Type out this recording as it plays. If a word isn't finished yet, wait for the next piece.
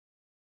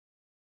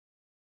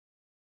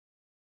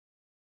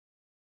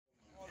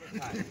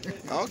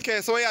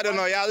Okay, so you don't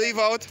know, you leave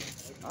out?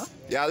 Huh?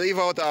 You leave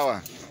out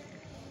hour?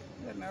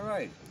 Yeah, my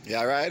right.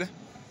 Yeah, right?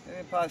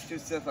 Yeah, past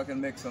yourself, I can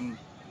make some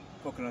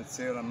coconut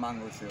seal and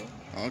mango seal.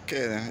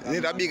 Okay, then. You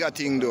need a bigger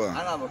thing though. And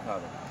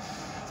avocado.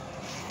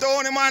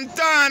 Tony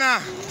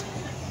Montana!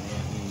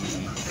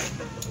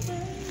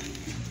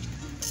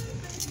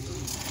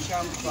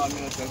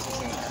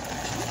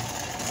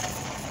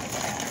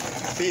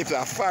 People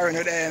are firing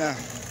you there, you know.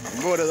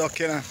 Good luck,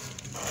 you know.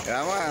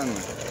 Yeah, man.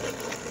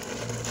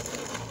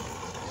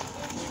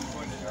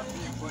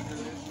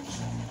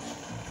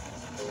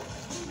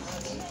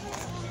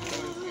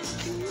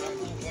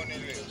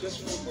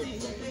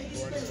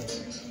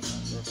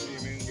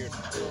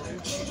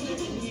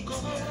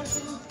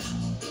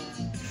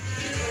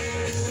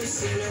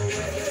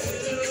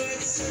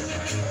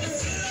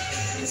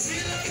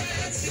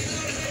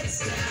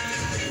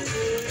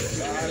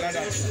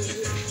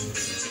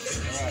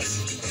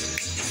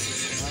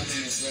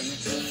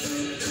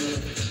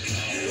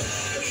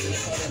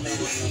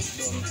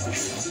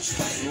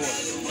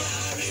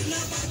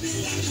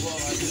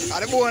 Are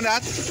they born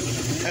that?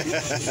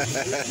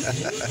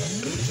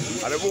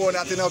 Are they born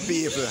that, you know,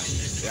 people?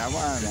 Yeah,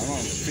 man. I'm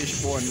a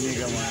fish bone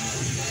nigga, man.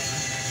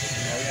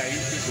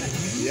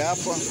 Yeah,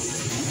 pa.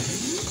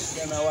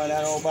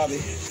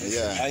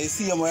 Yeah. I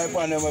see him right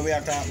on them where we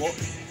are talking about.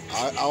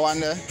 I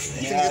wonder.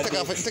 You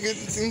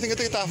think you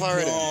take it off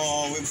already?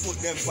 No, we put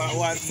them on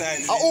one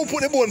side. Who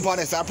put the bone on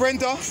this? A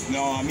printer?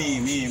 No,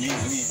 me.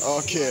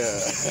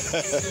 Okay.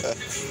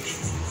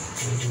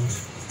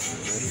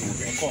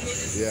 Come.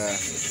 Yeah.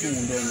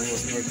 Soon done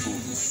roast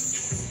breadfruit.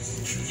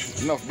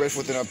 Enough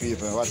breadfruit in our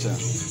people. Watch out.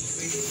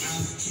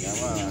 Yeah,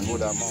 man.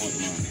 Good amount,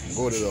 man.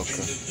 Good luck.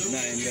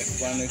 9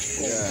 left on the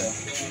counter. Yeah.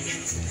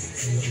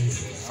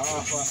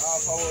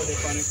 Half hour they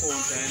on the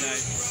counter and I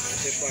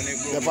step on the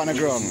ground. Step on the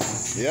ground.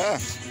 Yeah. Yeah.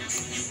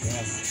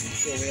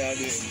 So we are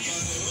doing.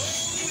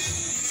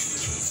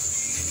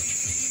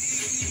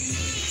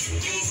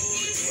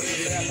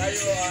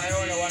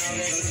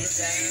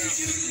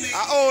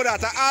 Oh,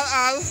 that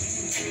all.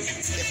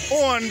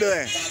 On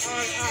there. A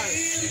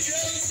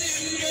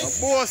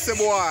bossy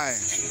boy.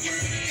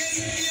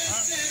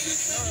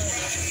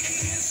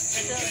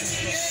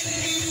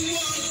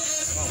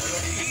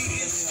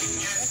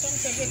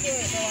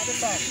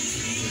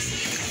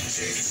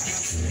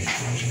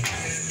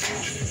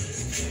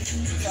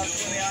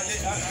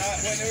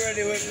 When you're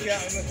ready, we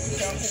can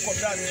cook up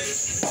that. We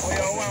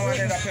have one of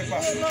that pepper. I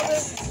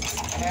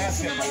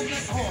have pepper.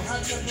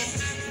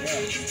 Yeah.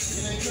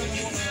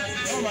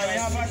 No, man, we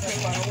have hot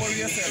pepper. What do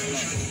you say, man?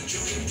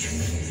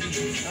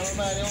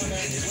 Everybody on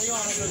there. What you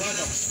want to do?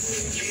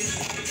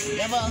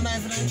 You have a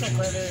knife and a chuck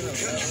right there, you know.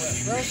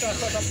 First, I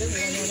cut up this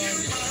one.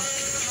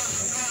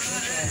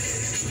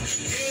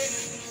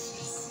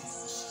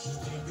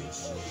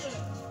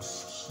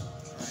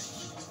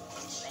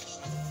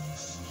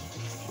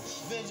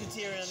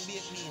 Vegetarian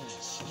baked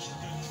beans.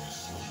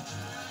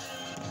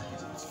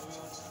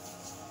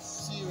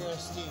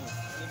 Serious thing.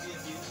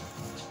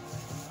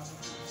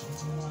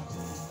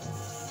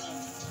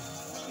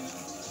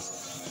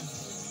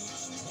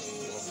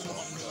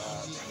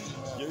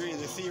 You're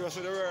really serious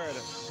with the word?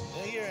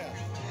 Yeah.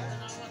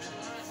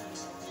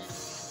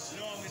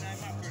 No, we're not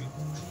mackerel.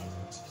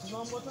 No,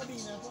 but I mean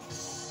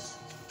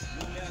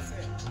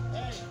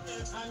hey,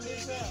 and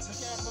this we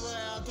can't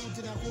buy 2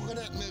 tin of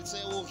coconut milk,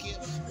 say okay,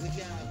 we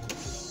can't cook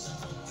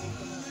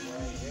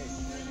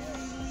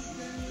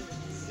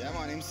Yeah,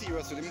 man, him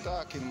serious with him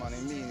talking, man.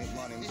 Him mean it,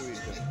 man. Him do it.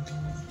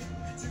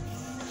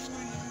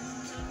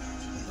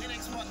 When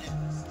next Monday?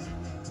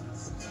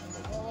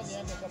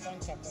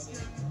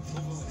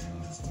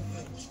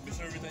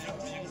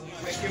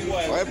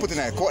 Why you putting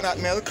that? Coconut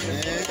milk?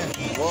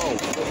 Yeah. Wow.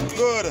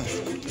 Good.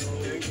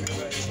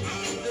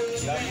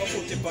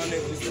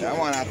 Yeah,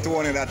 man, I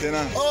Tony that, you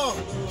know. Oh!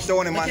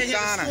 Tony Montana. Can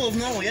get the stove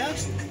now, yeah?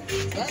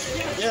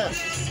 Yeah.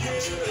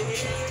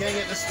 Can't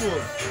get the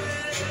stove.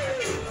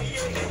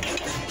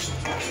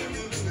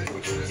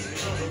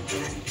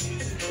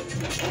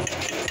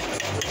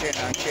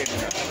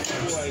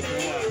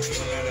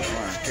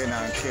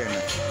 Ken.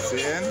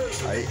 See him?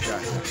 I eat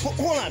that.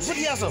 Hold on, put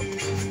the ass up.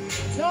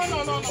 No.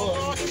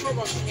 Oh.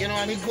 You know,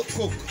 I need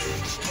cook.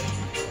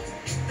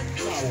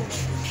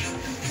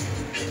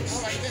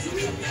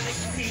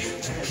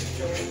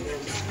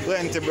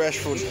 Plenty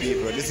breadfruit,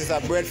 people. This is a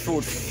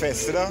breadfruit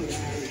fest, you know?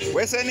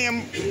 What's the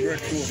name?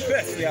 Breadfruit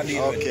fest we are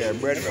dealing with. Okay,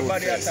 breadfruit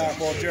Everybody fest. talk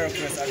about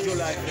breadfruit and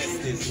July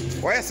fest is.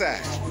 What is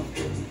that?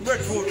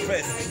 Breadfruit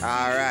fest.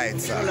 Alright,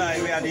 sir. July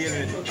we are dealing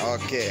with.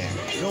 Okay.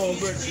 No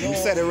bread. You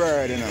said the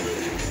word, you know.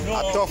 No.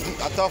 A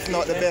tough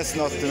nut, the best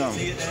nut, you know.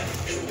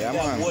 Yeah,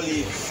 man.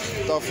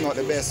 Tough nut,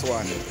 the best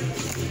one.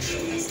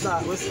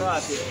 We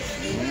started.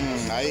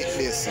 I eat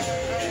this. I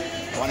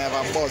want to have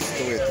a buzz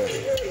to it.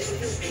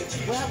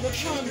 We have the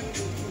fun.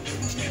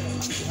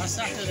 On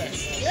Saturday.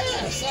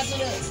 Yeah,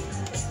 Saturday.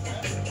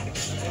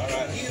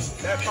 Alright.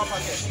 Let's pop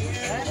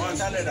again. One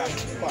Saturday.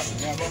 Pop.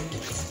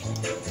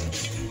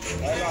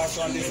 The last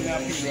one this in a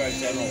pig right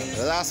now.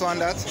 The last one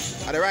that?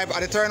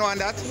 Are the turn one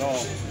that?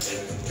 No.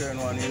 turn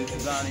one in,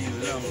 gone in a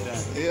long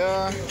time.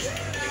 Yeah.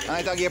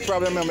 And I get a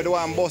problem with the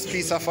one boss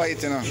piece of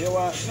fight, you know. You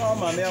want, no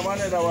man, I have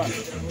another one.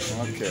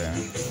 Okay. I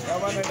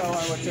have another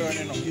one we're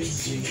turning up.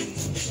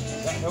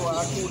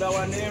 That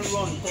one they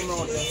run, come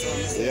out there.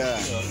 So yeah.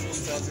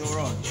 That's your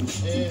run.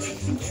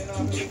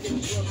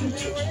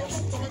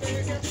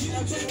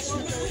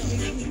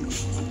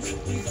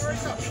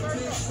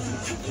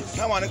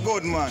 That one a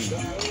good man.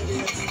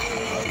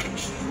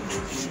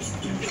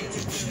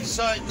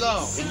 So it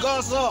goes. It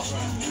goes up.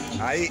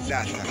 I eat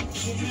that.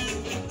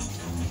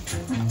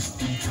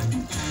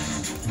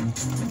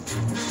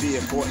 Be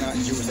a coconut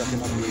juice that in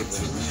my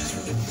paper.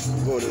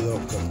 Good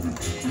luck.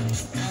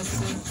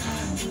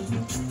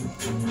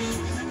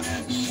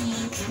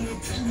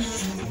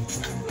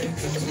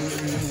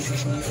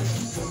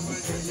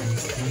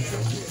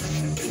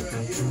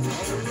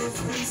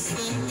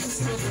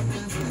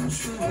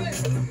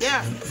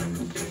 Yeah.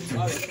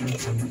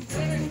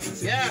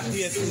 Yeah.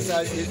 Yes, it's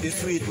the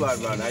sweet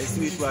one, man. I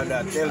sweet one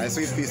that. I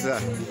sweet piece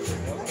that.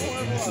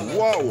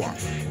 Wow.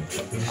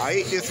 I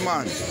eat this,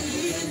 man.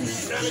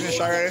 Finish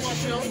already?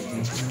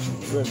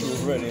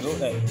 Breadfruit ready, look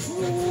like.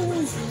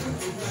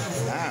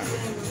 Ah.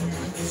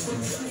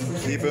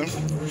 People,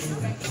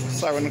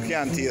 sorry when you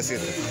can't taste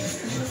it.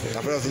 You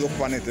have to just look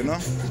on it, you know?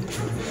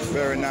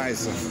 Very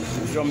nice.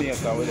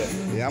 Jamaica with it.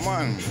 Yeah,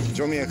 man.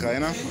 Jamaica, you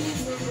know?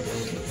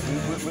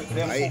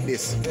 I eat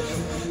this.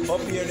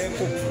 Up here they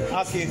cook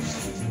ackee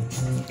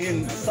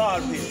in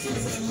saltfish.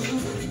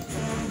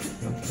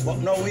 But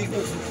now we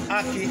cook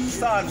ackee,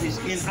 saltfish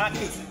in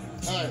ackee.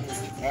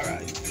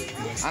 Alright.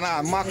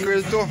 And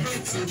mackerel too.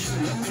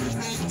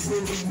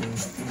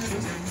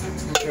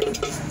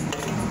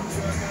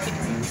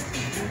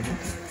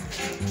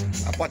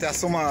 A pot of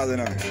summers, you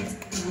know.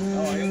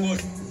 Oh, you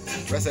good?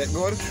 Rest it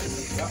good?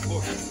 That's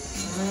good.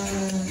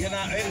 You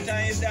know, every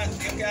time you done,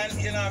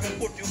 you know, have to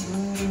put you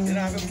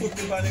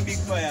on the big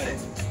fire there.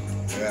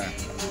 Yeah.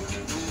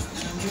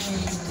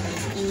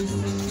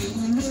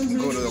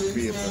 Good look,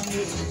 people.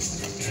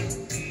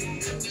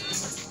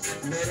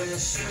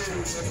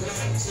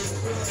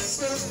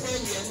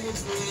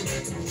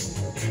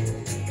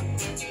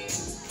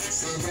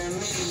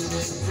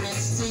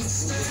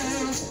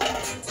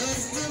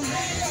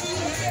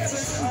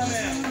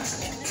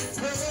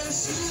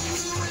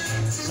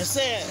 I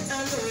said,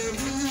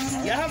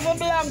 you have a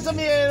belong to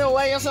me, you know,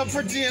 why you're so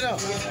pretty, you know.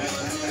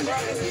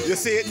 You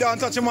see, don't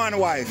touch your man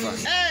wife.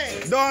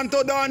 Hey! Don't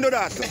do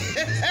that.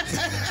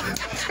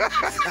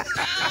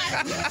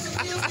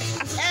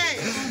 Hey,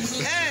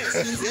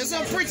 you're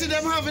so pretty,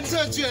 them haven't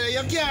touched you.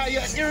 You can't,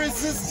 you're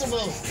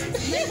irresistible.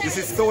 This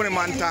is Tony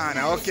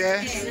Montana,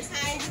 okay?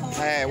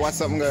 Hey,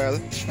 what's up, girl?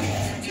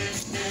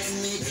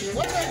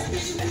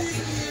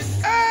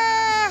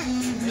 Ah!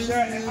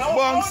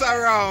 Bounce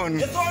around.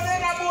 You told me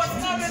that boat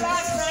snap me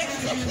last night.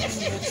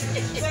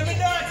 Let me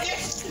dirty.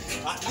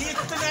 At least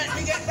tonight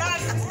we get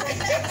done.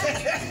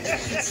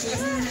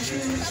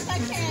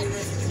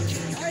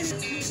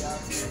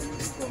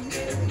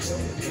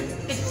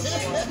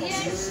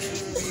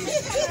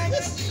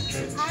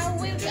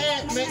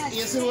 Hey,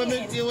 you see what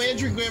you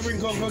drink, we bring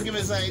Coke, give me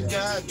a side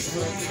card.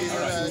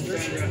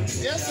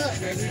 Yes, sir.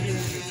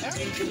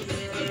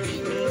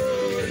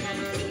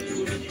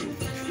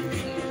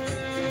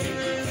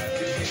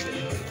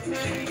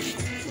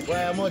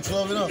 Why much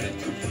love, you know?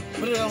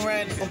 Put it on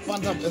right up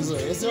on top, you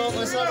see. You see what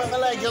I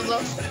like, you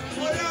know?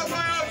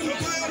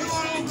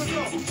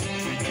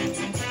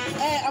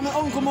 Hey, I'm an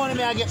uncle money,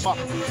 may I get back?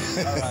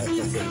 Alright.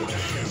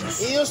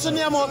 He used to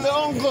name out my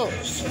uncle.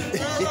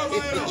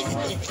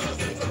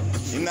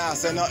 You not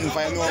say nothing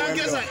for you know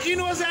him. He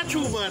knows that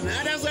true, man.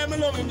 And that's why I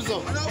love him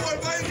so.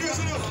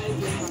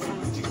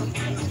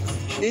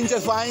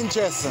 Interest for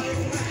interest.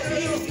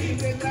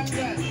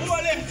 Come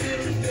on,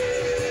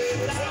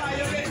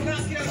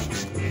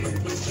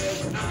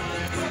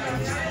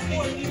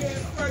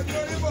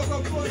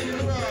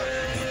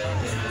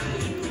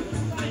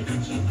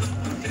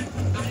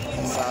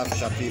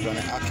 Saltfish are people on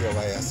the ackee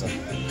over here, so.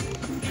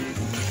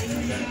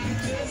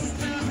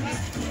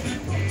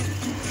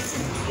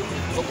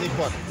 Open the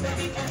pot.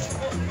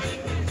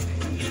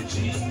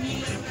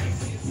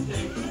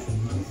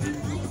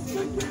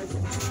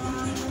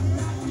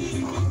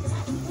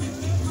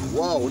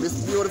 Wow, this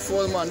is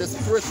beautiful, man. This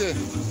is pretty.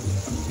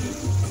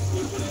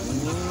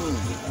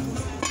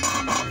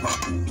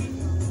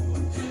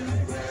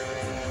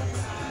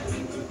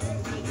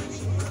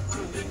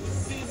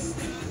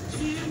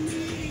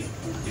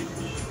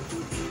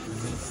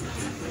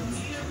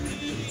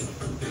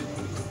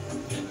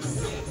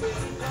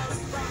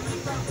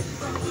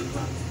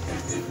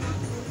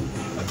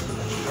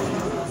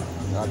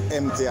 Not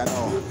empty, I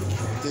know.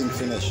 Thing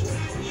finished.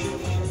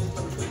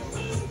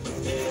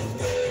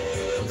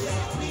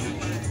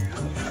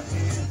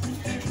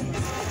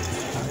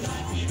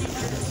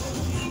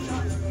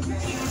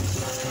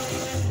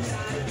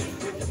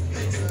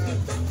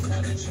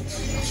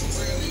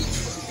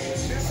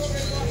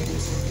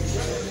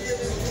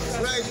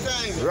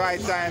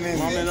 Right timing.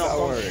 Mommy, no,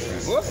 work.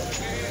 What?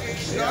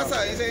 No,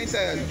 sir, he's ain't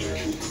tired.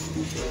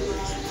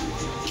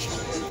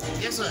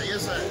 Yes, sir.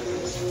 Yes, sir.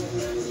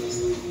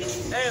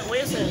 Hey, what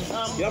you say?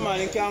 Yeah,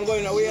 man, you can't go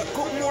in the way.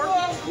 Cook more?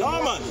 No,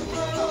 man.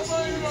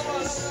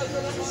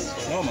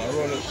 No, man,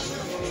 roll it.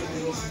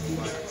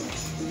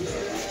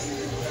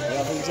 You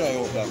have to try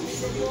out that.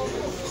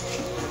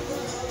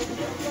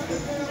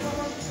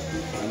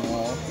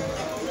 No.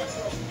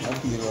 I'll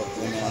peel up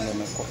when I'm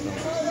going to cook them.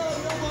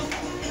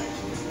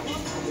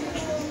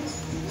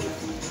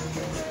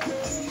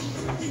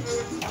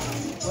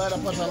 Right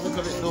up and look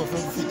at it though,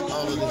 from fit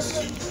all of this.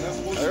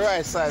 The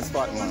right side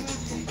spot, man.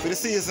 For the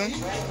season.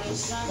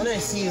 For the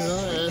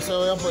season,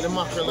 so we put the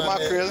mackerel on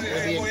Mackerel.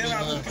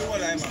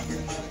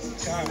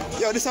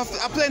 Yo, this have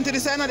plenty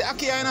this side, the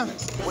aki, you know.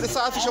 What the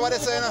saltfish over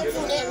this side, you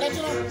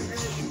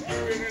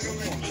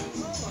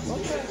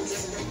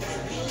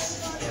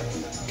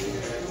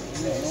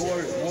No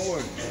worry, no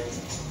worry.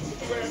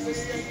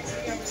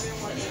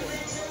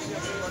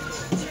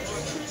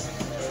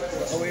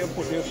 Oh, you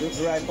put the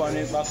right on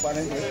it, back on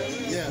it?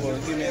 Yeah. Well,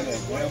 give me that.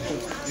 When you put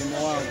the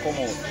one come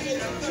out.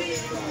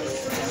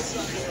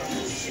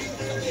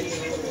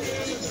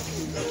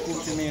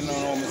 Put him in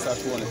now, Mr.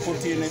 Tony. Put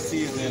him in the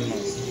season, man.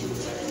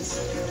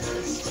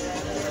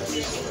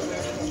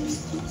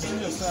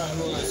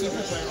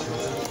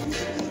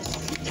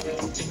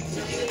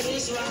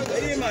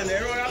 Hey, man, they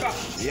run back.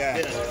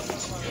 Yeah.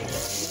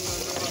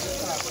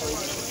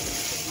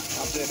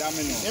 After that,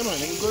 me know. Yeah, man,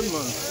 it's good,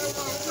 man.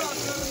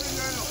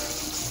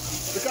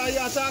 Because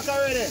you attack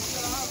already.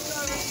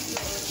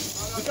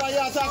 Because you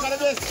attack the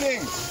best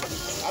thing.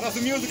 And that's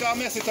the music I'll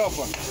mess it up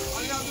on.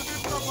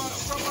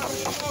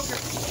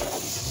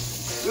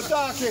 You're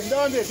talking,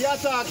 don't it? You're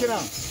talking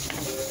now.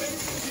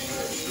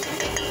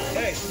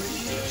 Hey,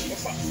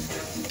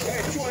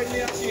 hey, join me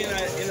in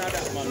that,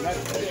 man.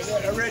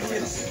 That red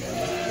win.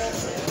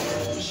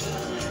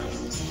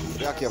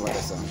 Yeah, okay about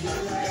this, son.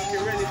 You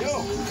ready to go?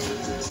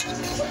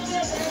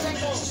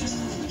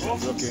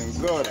 Looking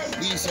good.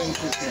 Decent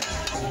cooking.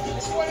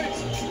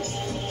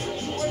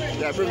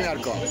 Yeah, bring me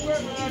that gun.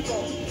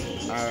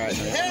 Alright,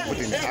 now put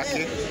in the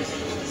aki.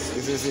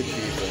 This is it,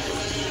 people.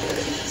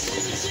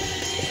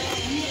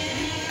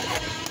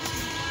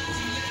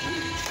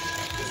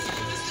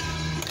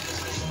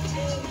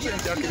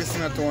 Plenty aki this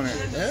in a Tony.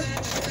 Eh?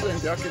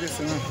 Plenty aki this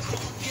in a.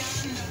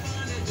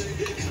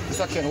 This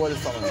I can hold it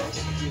for me.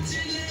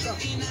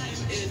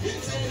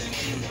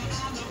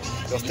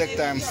 Just take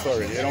time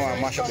story. You don't want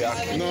to mash up the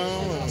aki. No.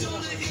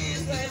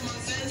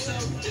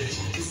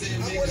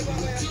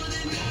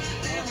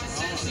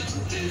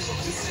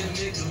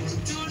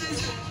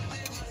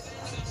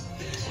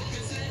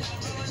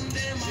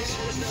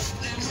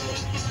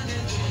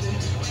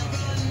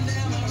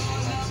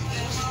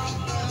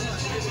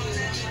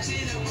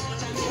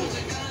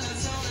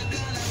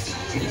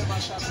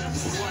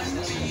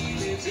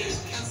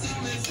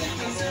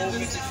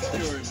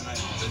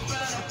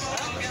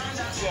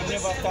 You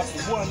never stop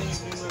one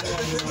evening.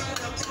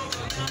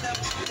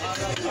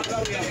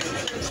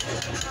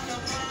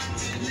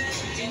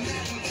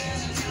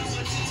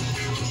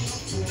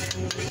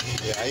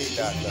 Yeah, I eat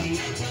that.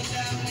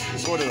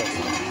 Go to the look.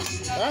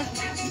 Huh?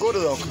 Go to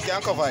the look. You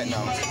can't cover it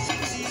now.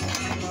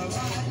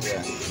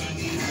 Yeah.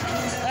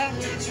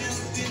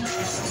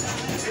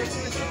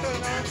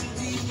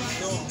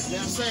 So,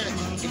 they're saying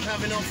you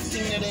have enough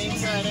thing in the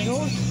inside, you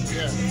know?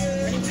 Yeah.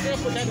 And you can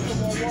put that into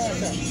more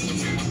water.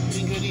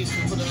 Ingredients,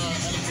 you put a little more.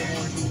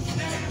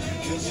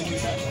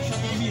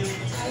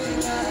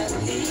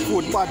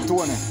 Food bad,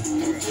 Tony.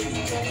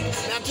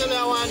 I tell you, I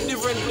want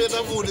different plate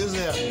of food is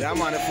there. Yeah,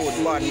 man, the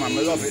food bad, man.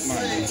 I love it,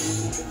 man.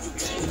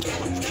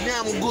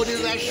 Damn good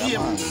is that shit. Yeah,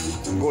 man.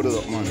 Go to the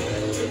look, man.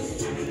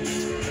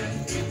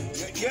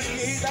 You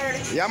eat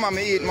already? Yeah, man,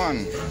 me eat,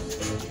 man.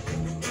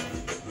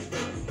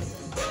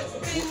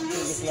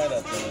 Just like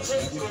that.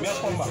 You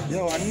come back.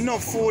 Yo,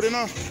 enough food, you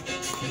know.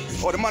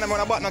 Oh, the man I'm on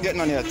the back not get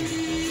none yet.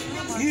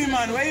 You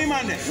man, where you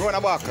man then? You want a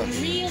back?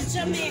 Real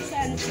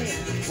Jamaican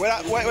food.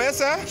 Where you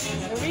say?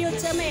 Real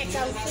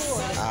Jamaican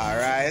food.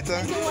 Alright. You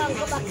want to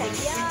go back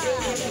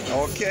again?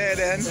 Okay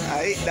then,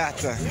 I eat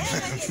that.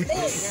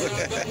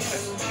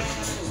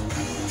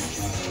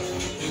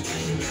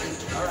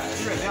 Alright,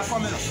 you ready? I'm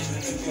coming up.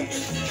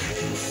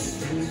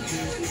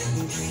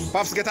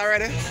 Pops, get her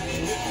ready?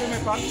 Give me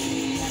Pop.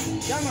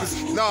 Yeah, man.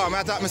 No, I'm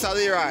going to talk Mr.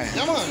 Leroy.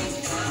 Come on.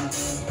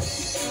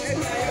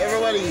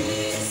 Everybody.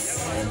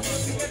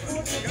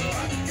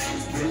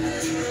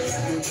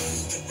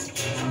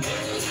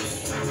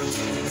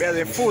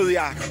 Belly full,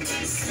 yeah.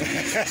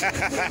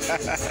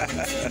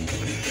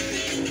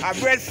 A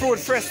Breadfruit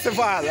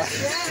festival.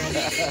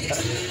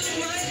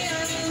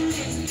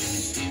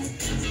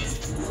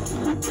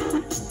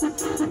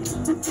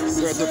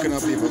 Start looking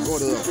at people, go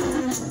to them.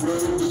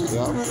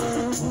 Yeah.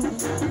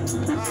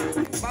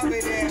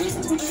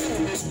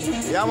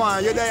 Yeah,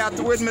 man, you're there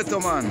with me, too,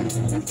 man.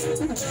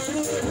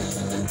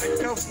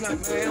 tough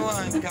nut, I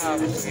want to talk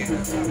to you.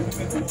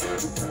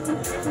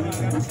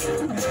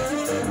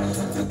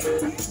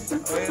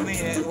 What do you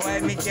mean? Why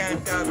me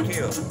can't talk to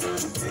you?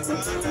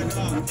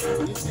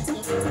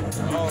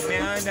 Oh, me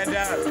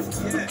underdog.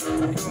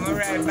 Do me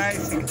ride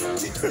bicycle.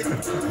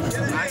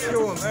 I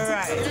do me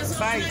ride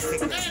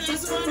bicycle.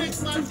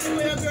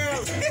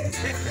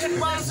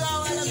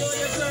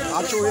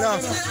 I chew it now.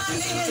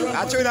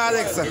 I chew it now,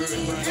 Alexa.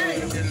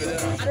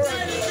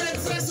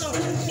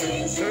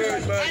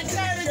 Third man.